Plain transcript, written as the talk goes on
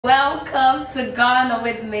Welcome to Ghana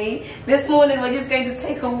with me. This morning we're just going to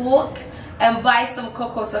take a walk and buy some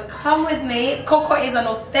cocoa. So come with me. Cocoa is an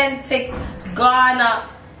authentic Ghana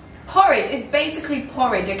porridge. It's basically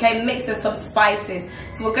porridge, okay, mixed with some spices.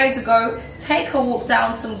 So we're going to go take a walk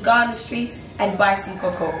down some Ghana streets and buy some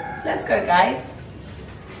cocoa. Let's go, guys.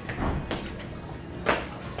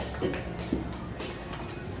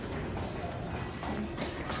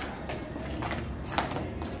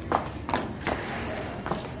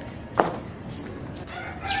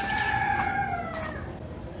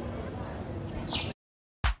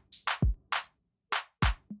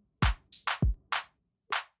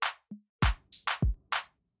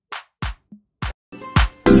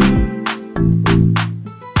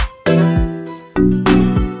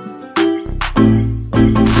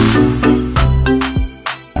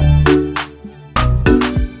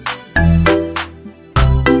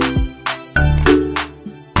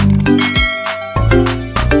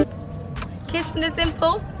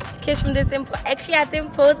 Kiss from this dimple. Akua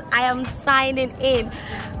Dimples, I am signing in.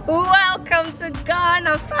 Welcome to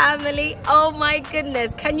Ghana, family. Oh my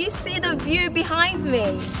goodness, can you see the view behind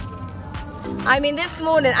me? I mean, this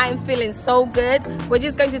morning I'm feeling so good. We're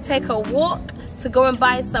just going to take a walk to go and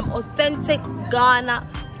buy some authentic Ghana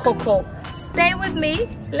cocoa. Stay with me,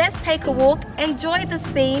 let's take a walk, enjoy the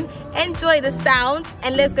scene, enjoy the sound,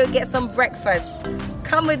 and let's go get some breakfast.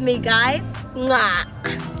 Come with me, guys. Mwah.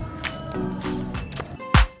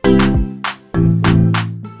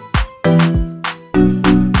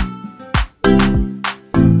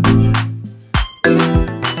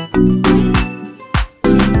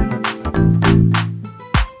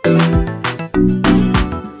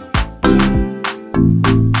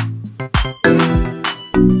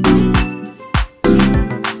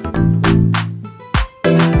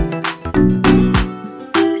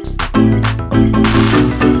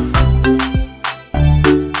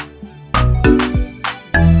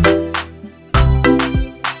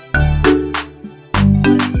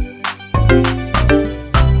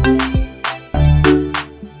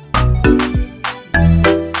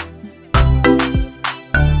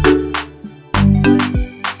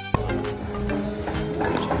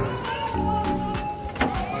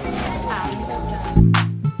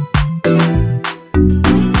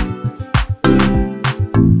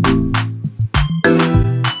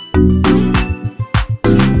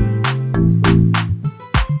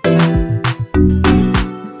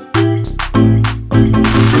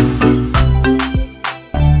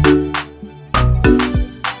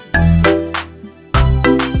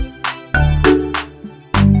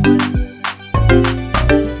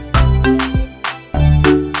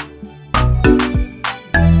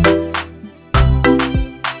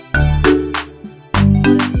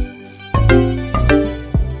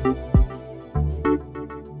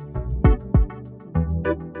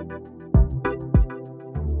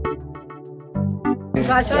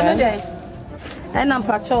 And I'm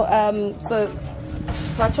pacho so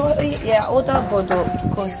pacho yeah order bodo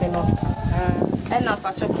Koose no and I'm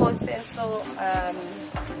pacho Koose so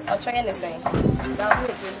I'll try anything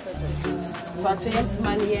pacho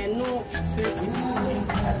money no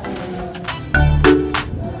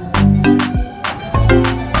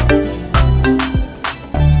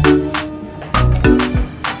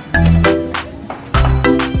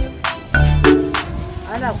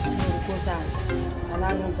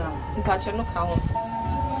Pacho no count.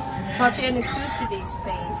 Pacho in the 2 cities,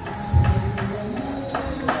 please.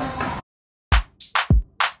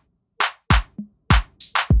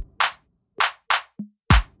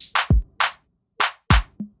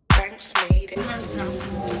 Thanks, made it.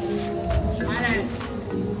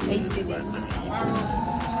 8 cities.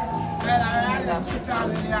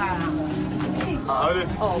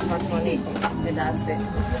 Oh, Pacho need. That's it.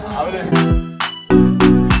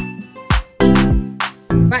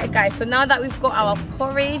 Right, guys, so now that we've got our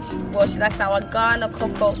porridge, or should I say our Ghana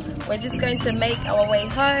cocoa, we're just going to make our way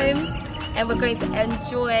home and we're going to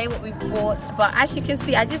enjoy what we've bought. But as you can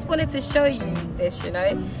see, I just wanted to show you this, you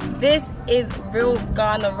know. This is real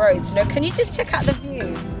Ghana roads, you know. Can you just check out the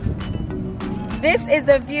view? This is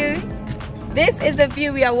the view. This is the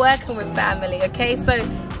view we are working with, family, okay? So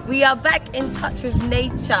we are back in touch with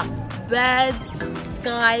nature, birds,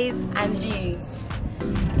 skies, and views.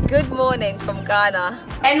 Good morning from Ghana.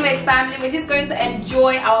 Anyways, family, we're just going to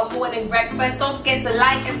enjoy our morning breakfast. Don't forget to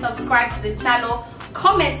like and subscribe to the channel.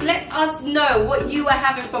 Comments, let us know what you are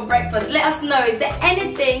having for breakfast. Let us know, is there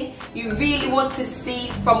anything you really want to see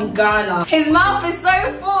from Ghana? His mouth is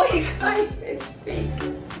so full, he can't even speak.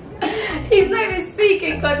 He's not even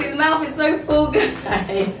speaking because his mouth is so full,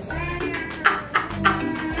 guys.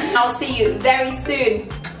 I'll see you very soon.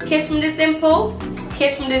 Kiss from this dimple.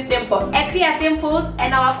 kiss from this dimple. Akua, Dimples,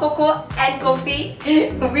 and our Koko and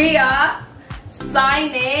Koose. We are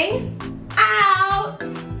signing out.